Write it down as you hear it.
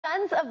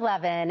Sons of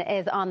Levin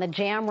is on the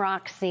jam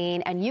rock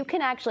scene, and you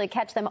can actually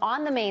catch them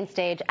on the main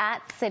stage at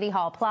City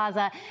Hall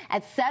Plaza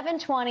at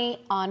 7:20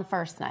 on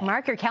first night.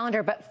 Mark your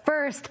calendar, but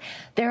first,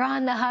 they're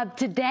on the hub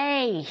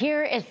today.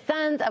 Here is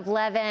Sons of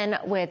Levin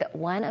with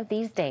One of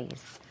These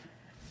Days.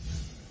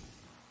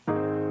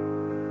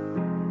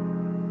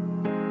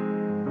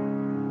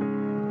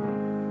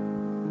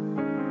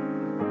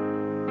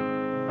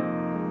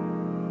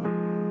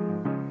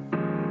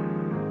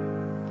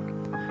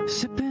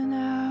 Sipping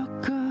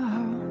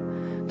alcohol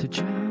to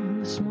drown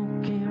the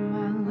smoke in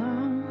my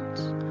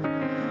lungs,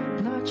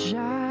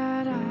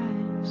 bloodshot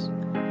eyes,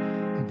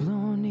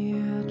 blowing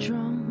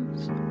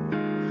eardrums.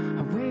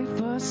 I wait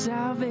for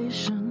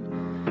salvation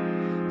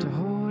to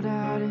hold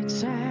out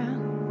its hand.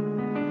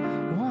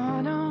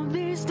 One of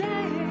these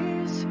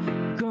days,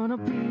 I'm gonna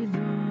be the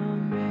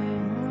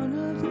man. One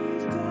of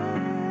these days,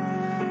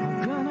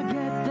 I'm gonna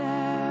get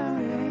that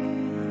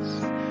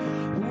race.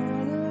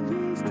 One of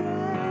these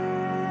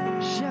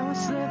days, shall we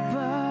slip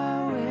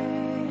away?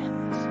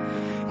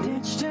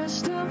 It's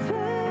just a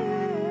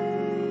phase.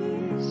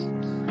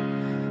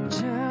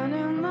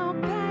 Turning the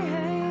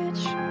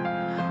page,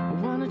 I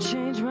wanna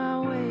change my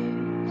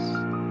ways.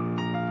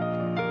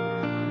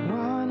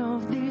 One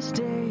of these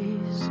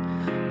days,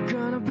 I'm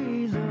gonna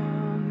be the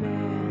man.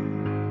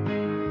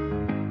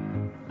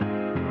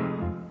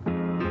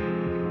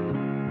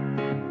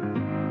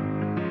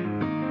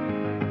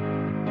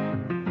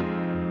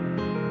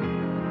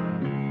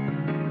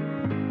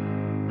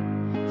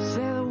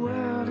 Say the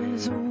world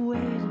is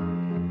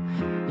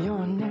awaiting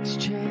your next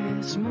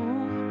chance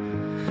move.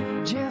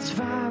 Just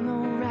find the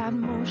right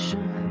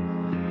motion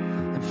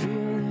and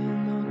feel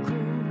in the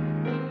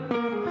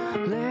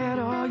groove. Let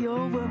all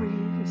your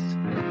worries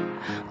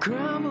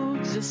crumble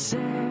to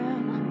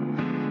sand.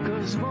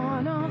 'Cause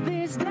one of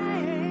these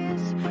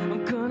days,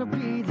 I'm gonna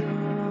be the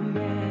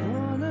man.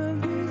 One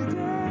of these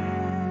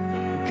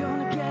days,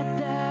 gonna get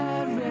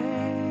that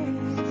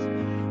race.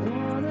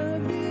 One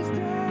of these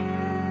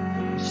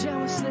days, shall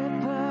we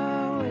slip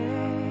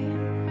away?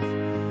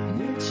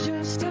 It's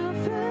just a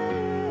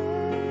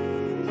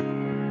phase.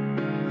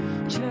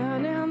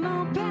 Turning the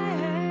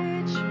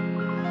page,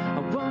 I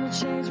wanna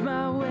change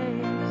my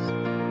ways.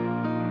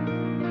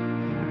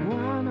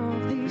 One of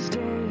these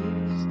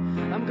days,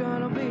 I'm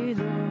gonna be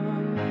the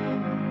man.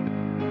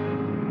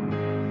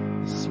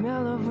 The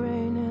smell of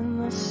rain in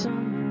the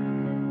summer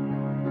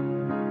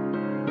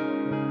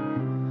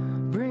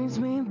brings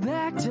me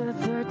back to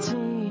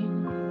 13.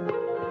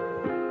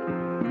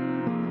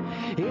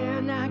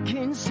 And I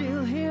can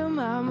still hear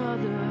my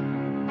mother.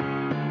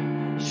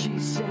 She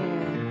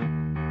said,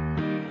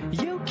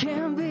 you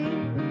can be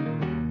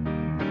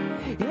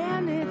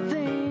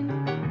anything.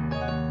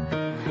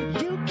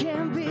 You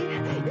can be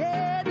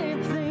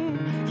anything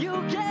you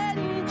can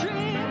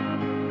dream.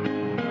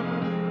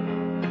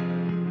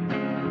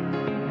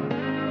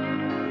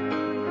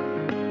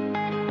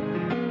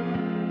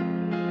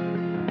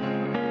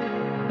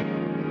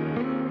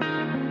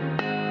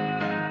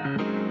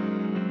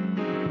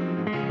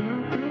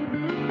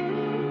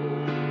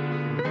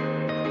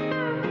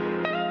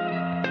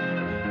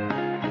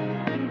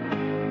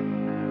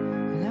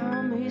 And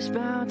I'm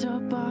eastbound to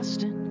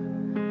Boston,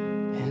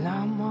 and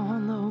I'm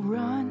on the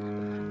run.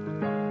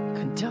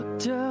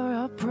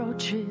 Conductor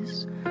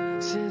approaches,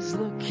 says,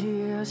 look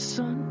here,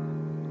 son.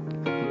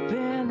 I've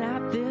been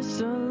at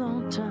this a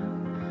long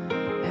time,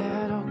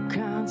 had all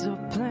kinds of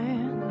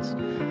plans.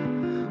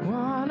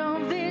 One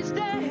of these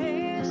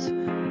days,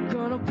 I'm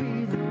gonna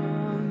be the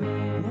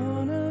man.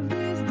 One of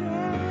these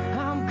days,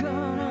 I'm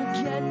gonna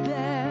get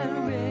that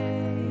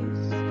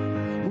race.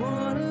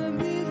 One of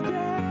these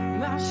days,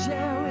 my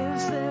share will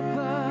slip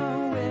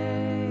away.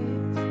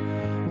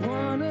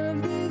 One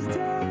of these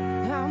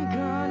days, I'm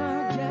gonna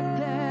get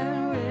that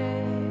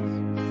race.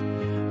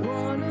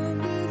 One of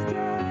these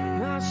days,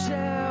 my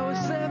share will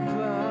slip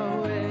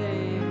away.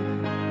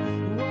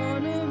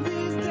 One of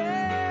these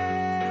days,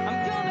 I'm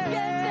gonna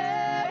get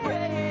that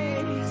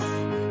race.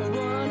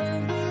 One of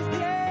these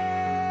days,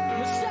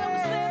 my share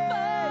will slip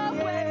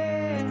away.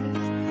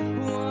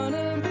 One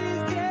of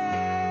these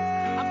days,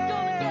 I'm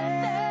gonna get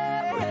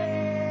that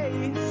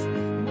race.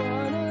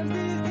 One of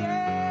these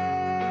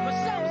days, my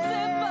share will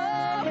slip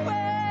away.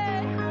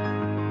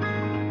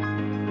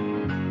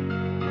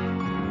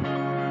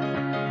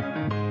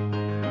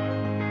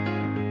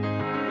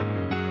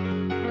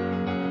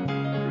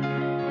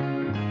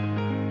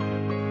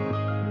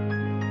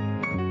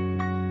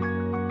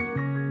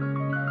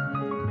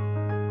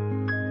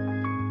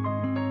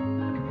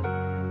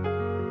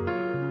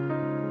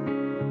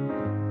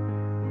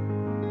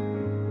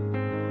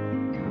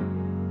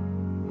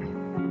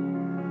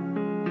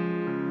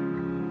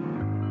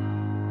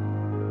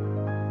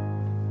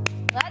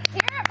 Let's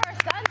hear it for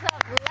Sons of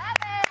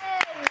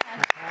Levin.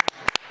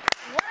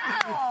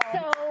 Wow.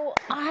 So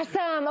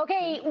awesome.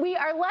 Okay, we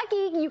are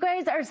lucky you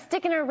guys are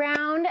sticking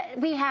around.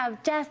 We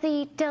have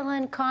Jesse,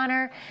 Dylan,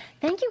 Connor.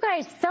 Thank you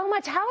guys so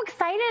much. How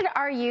excited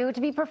are you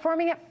to be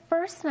performing at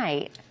first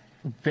night?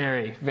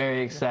 Very,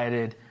 very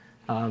excited.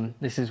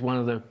 This is one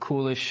of the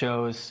coolest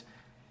shows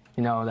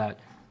you know, that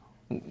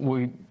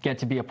we get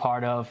to be a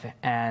part of,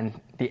 and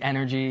the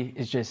energy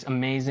is just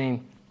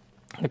amazing.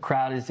 The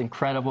crowd is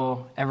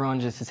incredible. Everyone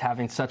just is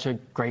having such a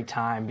great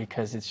time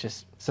because it's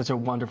just such a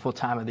wonderful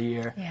time of the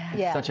year.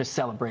 Yeah. Such a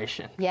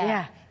celebration.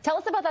 Yeah. Tell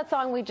us about that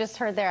song we just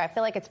heard there. I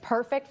feel like it's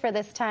perfect for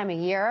this time of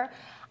year.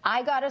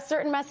 I got a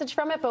certain message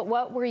from it, but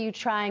what were you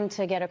trying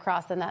to get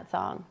across in that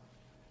song?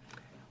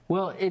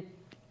 Well,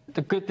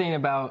 the good thing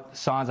about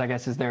songs, I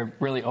guess, is they're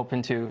really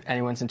open to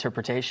anyone's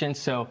interpretation.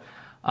 So,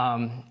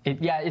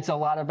 it's a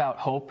lot about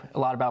hope, a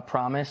lot about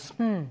promise,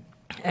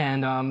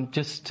 and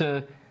just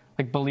to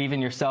believe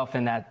in yourself,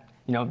 and that,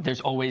 you know,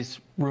 there's always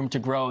room to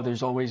grow,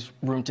 there's always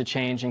room to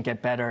change and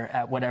get better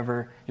at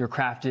whatever your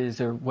craft is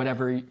or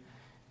whatever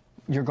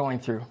you're going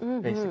through,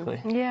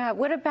 basically. Yeah.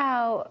 What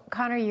about,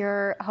 Connor,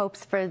 your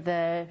hopes for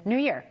the new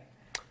year?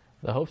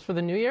 The hopes for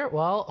the new year?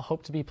 Well,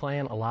 hope to be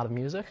playing a lot of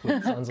music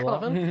with Sons of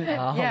Levin.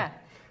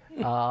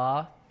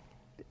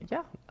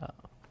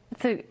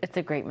 It's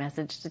a great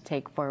message to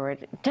take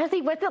forward.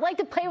 Jesse, what's it like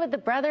to play with the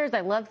brothers?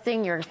 I love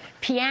seeing your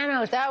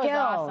piano skills. That was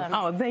awesome.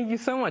 Oh, thank you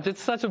so much.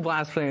 It's such a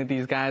blast playing with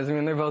these guys. I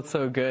mean, they're both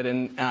so good,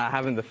 and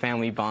having the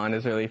family bond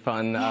is really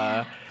fun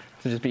to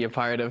just be a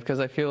part of, because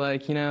I feel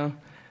like, you know,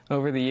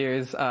 over the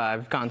years,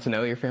 I've gotten to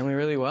know your family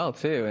really well,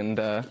 too.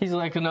 And he's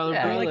like another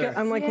brother.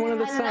 I'm like one of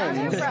the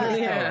sons.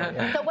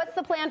 So what's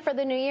the plan for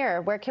the new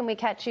year? Where can we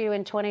catch you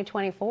in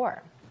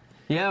 2024?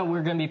 Yeah,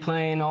 we're going to be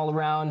playing all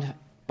around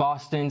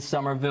Boston,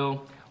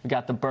 Somerville. We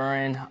got the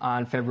Burren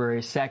on February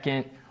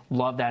 2nd.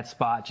 Love that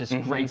spot. Just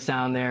great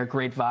sound there,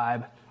 great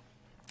vibe.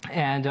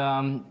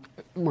 And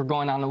we're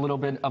going on a little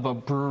bit of a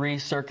brewery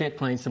circuit,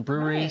 playing some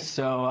breweries. Nice.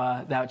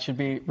 So that should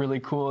be really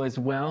cool as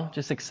well.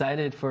 Just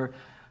excited for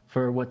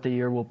what the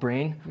year will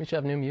bring. We should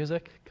have new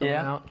music coming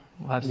out.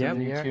 We'll have some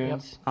new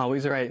tunes.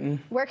 Always writing.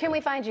 Where can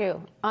we find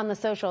you on the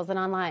socials and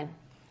online?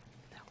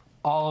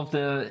 All of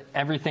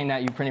everything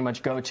that you pretty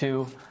much go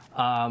to.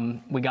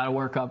 We got to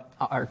work up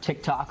our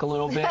TikTok a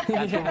little bit.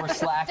 That's where we're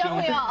slacking. Don't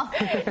we all?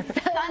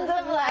 Sons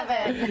of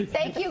Levin.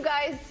 Thank you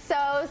guys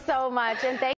so much. And thank